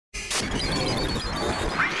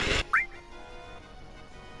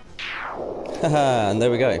Haha, and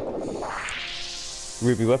there we go.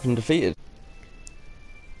 Ruby weapon defeated.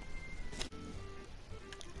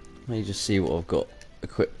 Let me just see what I've got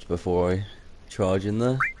equipped before I charge in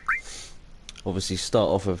there. Obviously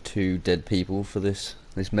start off with 2 dead people for this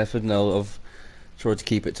method. Now I've tried to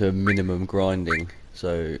keep it to a minimum grinding,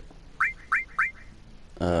 so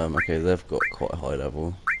okay, they've got quite a high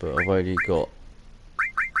level, but I've only got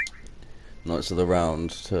Knights of the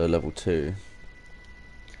Round to level 2.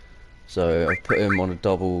 So I've put him on a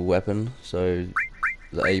double weapon, so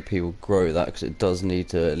the AP will grow that, because it does need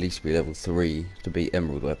to at least be level 3 to beat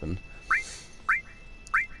Emerald weapon.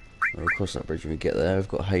 We'll cross that bridge when we get there. We've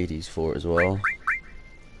got Hades for it as well.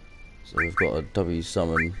 So we've got a W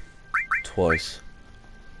summon twice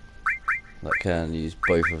that can use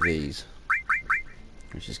both of these,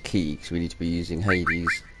 which is key, because we need to be using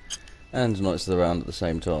Hades and Knights of the Round at the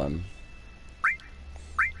same time.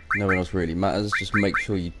 No one else really matters, just make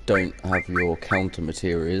sure you don't have your counter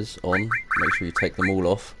materias on, make sure you take them all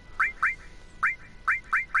off.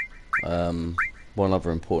 One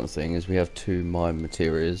other important thing is we have 2 mime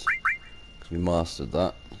materias, because we mastered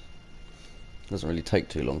that. Doesn't really take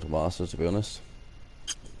too long to master, to be honest.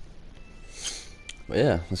 But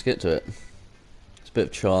yeah, let's get to it. It's a bit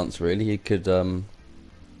of chance really, he could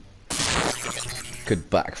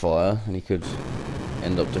backfire and he could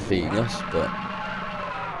end up defeating us, but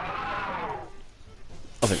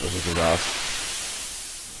I think this is his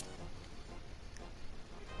ass.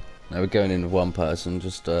 Now we're going in with 1 person,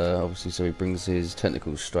 just obviously so he brings his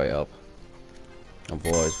tentacles straight up.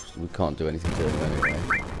 Otherwise we can't do anything to him anyway.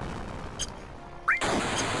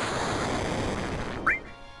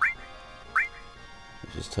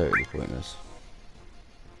 Which is totally pointless.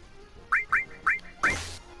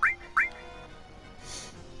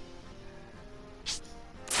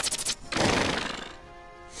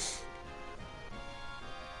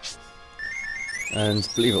 And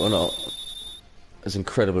believe it or not, as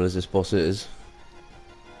incredible as this boss is,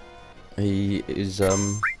 he is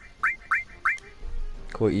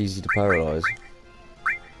quite easy to paralyze.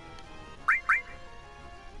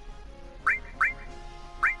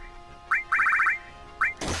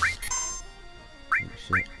 Oh,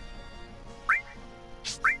 shit.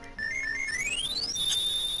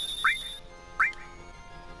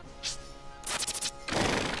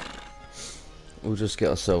 We'll just get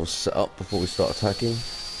ourselves set up before we start attacking.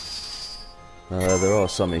 There are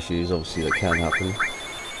some issues obviously that can happen,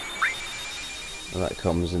 and that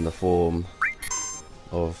comes in the form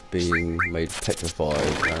of being made petrified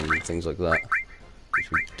and things like that,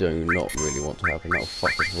 which we do not really want to happen. That'll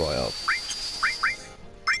fuck us right up.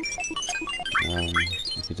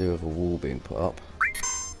 We could do with a wall being put up.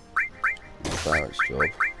 That's Barrett's job.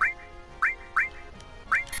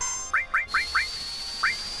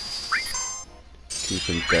 Keep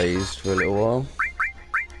him dazed for a little while.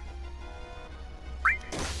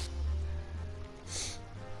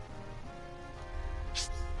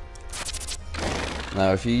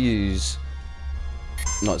 Now if you use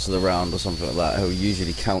Knights of the Round or something like that, he'll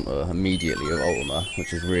usually counter immediately with Ultima,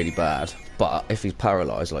 which is really bad. But if he's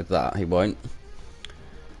paralysed like that, he won't.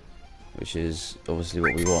 Which is obviously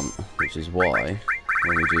what we want, which is why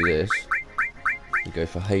when we do this, we go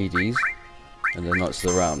for Hades and then Knights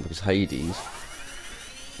of the Round, because Hades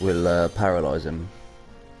will paralyse him.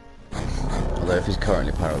 Although if he's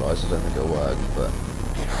currently paralysed, I don't think it'll work, but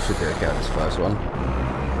should be okay on this first one.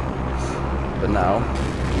 But now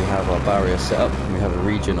we have our barrier set up and we have a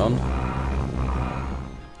region on,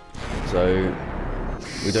 so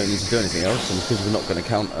we don't need to do anything else, and because we're not going to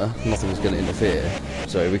counter, nothing's going to interfere,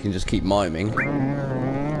 so we can just keep miming.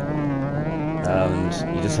 And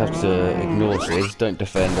you just have to ignore Sid, don't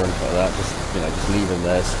defend or anything like that, just, you know, just leave him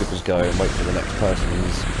there, skip as go, and wait for the next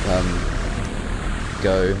person's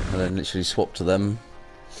go, and then literally swap to them,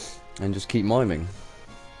 and just keep miming.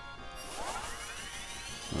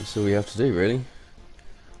 That's all you have to do really,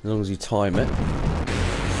 as long as you time it.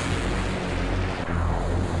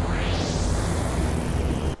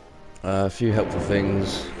 A few helpful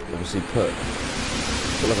things, obviously put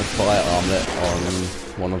like a fire armlet on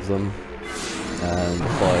one of them, and a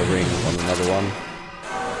fire ring on another one,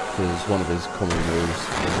 because one of his common moves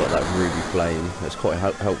has got that ruby flame. It's quite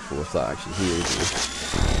helpful if that actually heals you.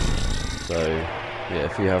 So yeah,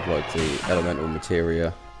 if you have like the elemental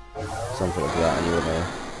materia, something like that, and you want to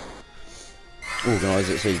organise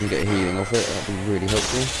it so you can get healing off it, that'd be really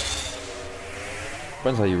helpful.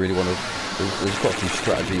 Depends how you really want to. There's quite a few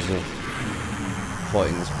strategies of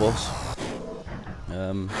fighting this boss.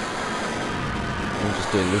 I'm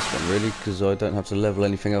just doing this one really because I don't have to level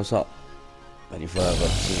anything else up any further.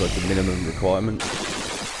 This is like the minimum requirement,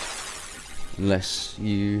 unless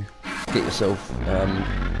you get yourself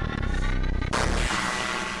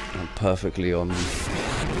perfectly on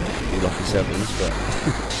your lucky sevens, but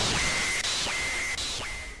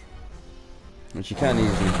which you can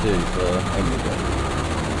easily do for Emerald.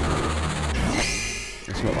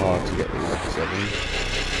 It's not hard to get the lucky sevens.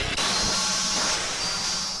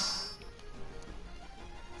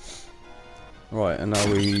 Right, and now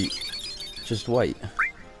we just wait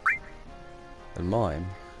and mime.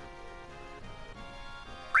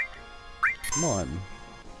 Mime.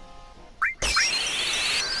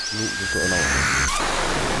 Just got an ult.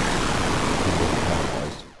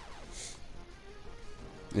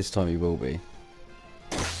 This time he will be.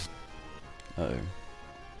 Uh-oh.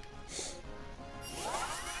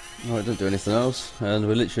 Alright, don't do anything else, and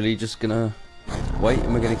we're literally just gonna wait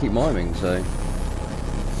and we're gonna keep miming, so.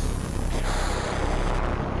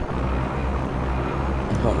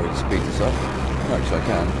 I can't really speed this up. Actually, I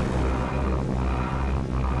can.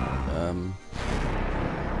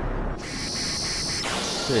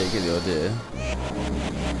 So yeah, you get the idea.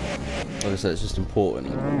 Like I said, it's just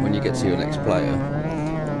important when you get to your next player,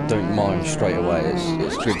 don't mime straight away.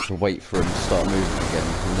 It's good to wait for him to start moving again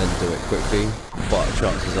and then do it quickly. But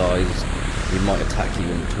chances are he might attack you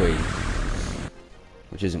in between,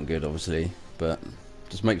 which isn't good, obviously. But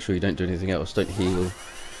just make sure you don't do anything else. Don't heal.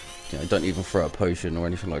 You know, don't even throw a potion or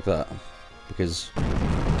anything like that, because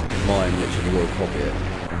mime literally will copy it.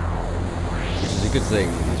 Which is a good thing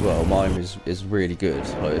as well. Mime is really good.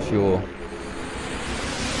 Like if you're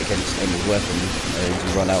against Emerald weapons and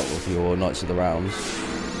you run out of your Knights of the Rounds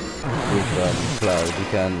with Cloud, you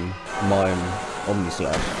can mime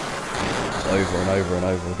Omnislash over and over and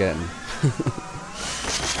over again.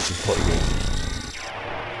 Which is quite good.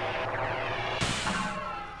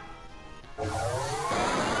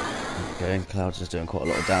 Okay, and Cloud's just doing quite a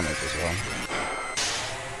lot of damage as well.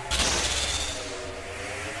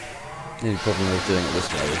 The only problem with doing it this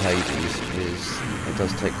way with Hades is it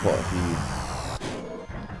does take quite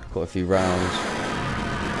a few rounds.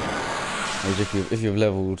 Whereas if you've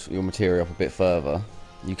leveled your materia up a bit further,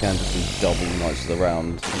 you can just do double Knights of the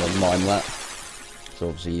Round and then mime that. So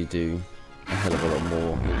obviously you do a hell of a lot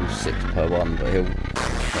more. He'll do 6 per one, but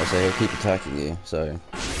like I say, he'll keep attacking you. So you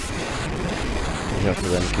have to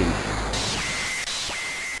then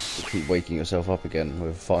keep waking yourself up again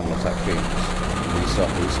with final attack beams. Restart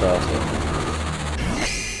it.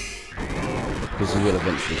 Because he will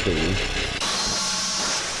eventually kill you.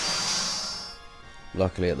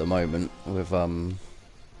 Luckily at the moment we've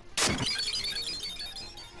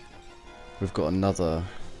got another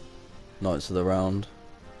Knights of the Round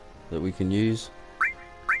that we can use.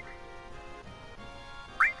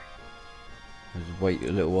 Just wait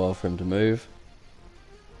a little while for him to move.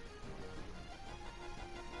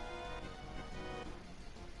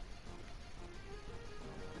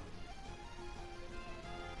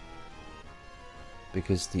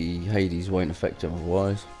 Because the Hades won't affect him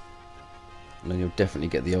otherwise. And then you'll definitely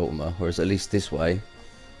get the Ultima, whereas at least this way,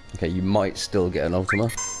 okay, you might still get an Ultima,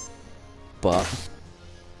 but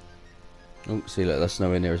oh, see, look, that's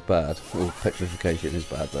nowhere near as bad. Oh, petrification is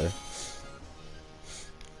bad though.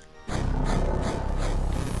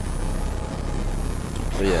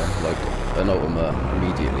 But yeah, like an Ultima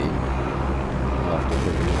immediately after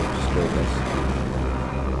destroy this.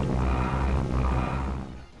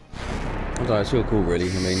 I don't know, it's real cool really.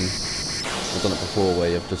 I mean, I've done it before where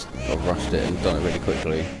I've rushed it and done it really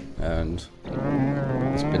quickly, and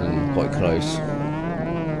it's been quite close.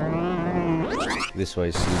 This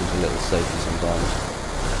way seems a little safer sometimes.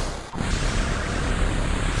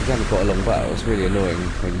 It's going to be quite a long battle. It's really annoying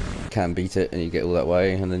when you can beat it and you get all that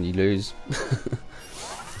way and then you lose.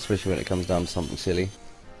 Especially when it comes down to something silly.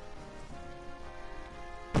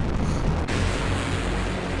 So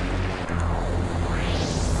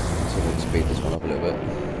we'll speed this one up a little bit.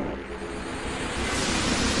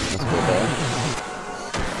 That's a bit better.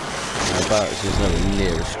 Now Barracks is nowhere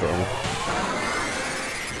near as strong.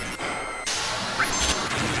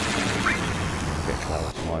 Get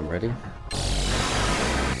Cloud's mime ready.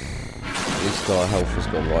 At least our health has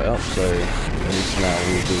gone right up, so at least now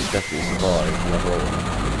we'll definitely survive another one.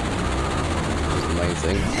 Which is the main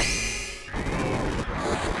thing.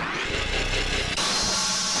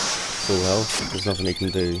 Full health, there's nothing he can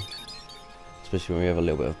do, especially when we have a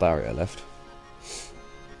little bit of barrier left.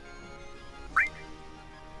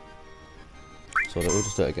 So we'll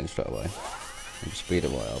just do it again straight away and speed it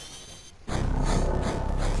right up.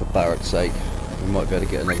 For Barrett's sake, we might be able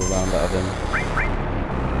to get another round out of him.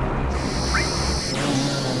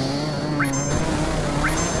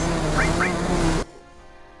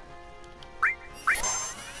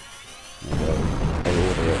 There we go. I'll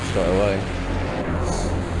order it straight away.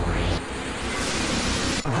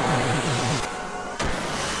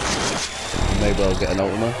 maybe I'll get an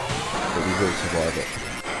ultima, but we will survive it.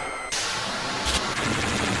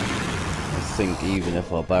 I think even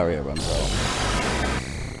if our barrier runs out.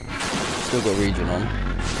 Still got regen on.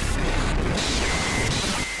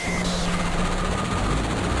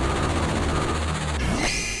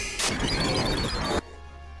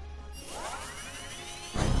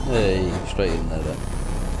 Hey, straight in there then.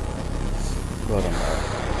 Well done, Barrett.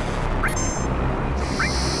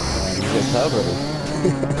 And we get cloud ready.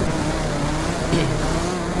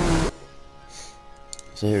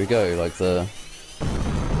 So here we go, like the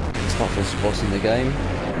toughest boss in the game.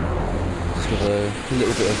 Just with a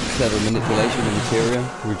little bit of clever manipulation of materia,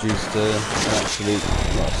 reduced to an absolute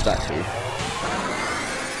statue.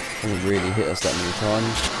 Hasn't really hit us that many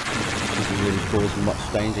times. Hasn't really caused much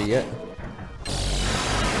danger yet.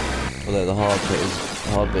 Although the hard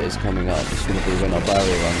bit is coming up. It's going to be when our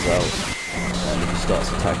barrier runs out and if he starts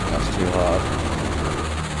attacking us too hard.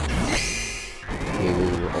 We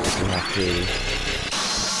will obviously have to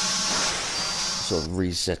sort of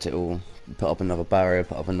reset it all, put up another barrier,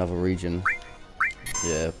 put up another region.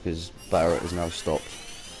 Yeah, because Barrett is now stopped.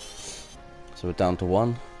 So we're down to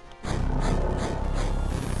 1.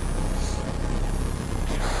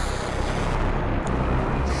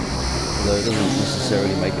 Although it doesn't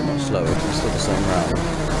necessarily make it much slower, it's still the same round.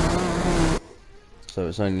 So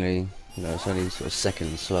it's only, you know, it's only sort of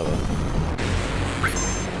seconds slower.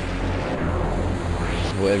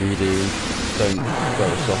 Whatever you do, don't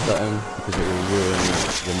go soft at him because it will ruin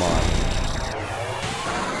your mind.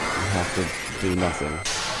 You have to do nothing.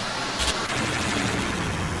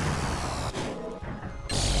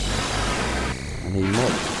 And he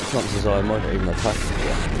might, chances are, he might not even attack you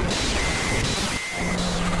yet.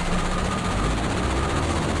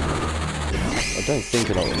 I don't think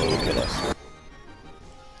an ultimate will kill us.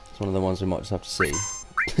 It's one of the ones we might just have to see.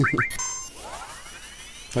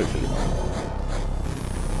 Hopefully not.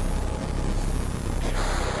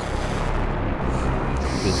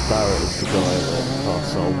 Because Barrett is the guy that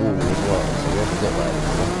casts our wall as well, so we haven't got that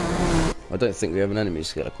anymore. I don't think we have an enemy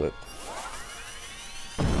skill equipped.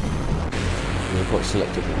 We're quite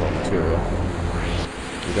selective with our materia.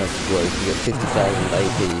 We go for growth, we get 50,000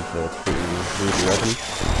 AP for 3 ruby weapon.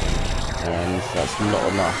 And that's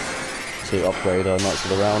not enough to upgrade our Knights of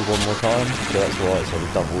the Round one more time, so that's why it's on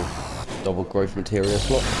a double growth materia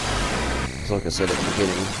slot. So like I said at the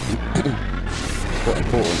beginning, it's quite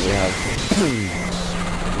important we have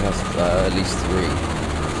at least 3.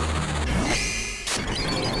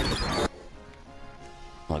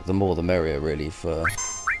 Like the more the merrier really for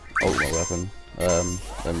ultimate weapon,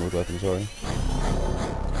 emerald weapon, sorry.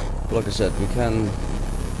 But like I said, we can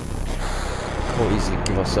quite easily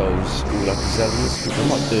give ourselves all lucky 7s, which I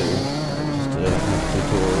might do, just to have a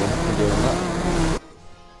tutorial video on that.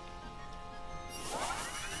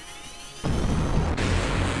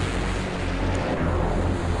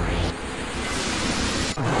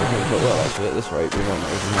 We're doing quite well actually at this rate, we might not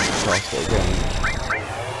even have to cast it again.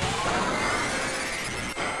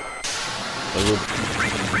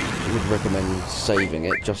 I would recommend saving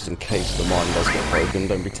it just in case the mine does get broken.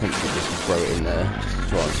 Don't be tempted just to throw it in there, just to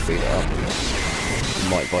try and speed it up. It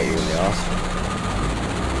might bite you in the arse.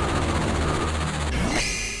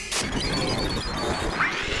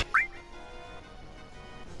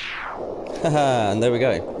 Haha, and there we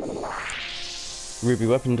go. Ruby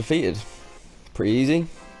weapon defeated. Pretty easy.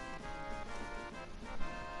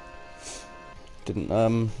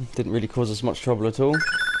 Didn't really cause us much trouble at all.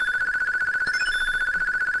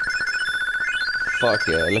 Fuck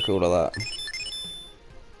yeah, look at all of that.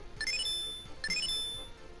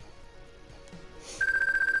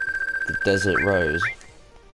 The desert rose.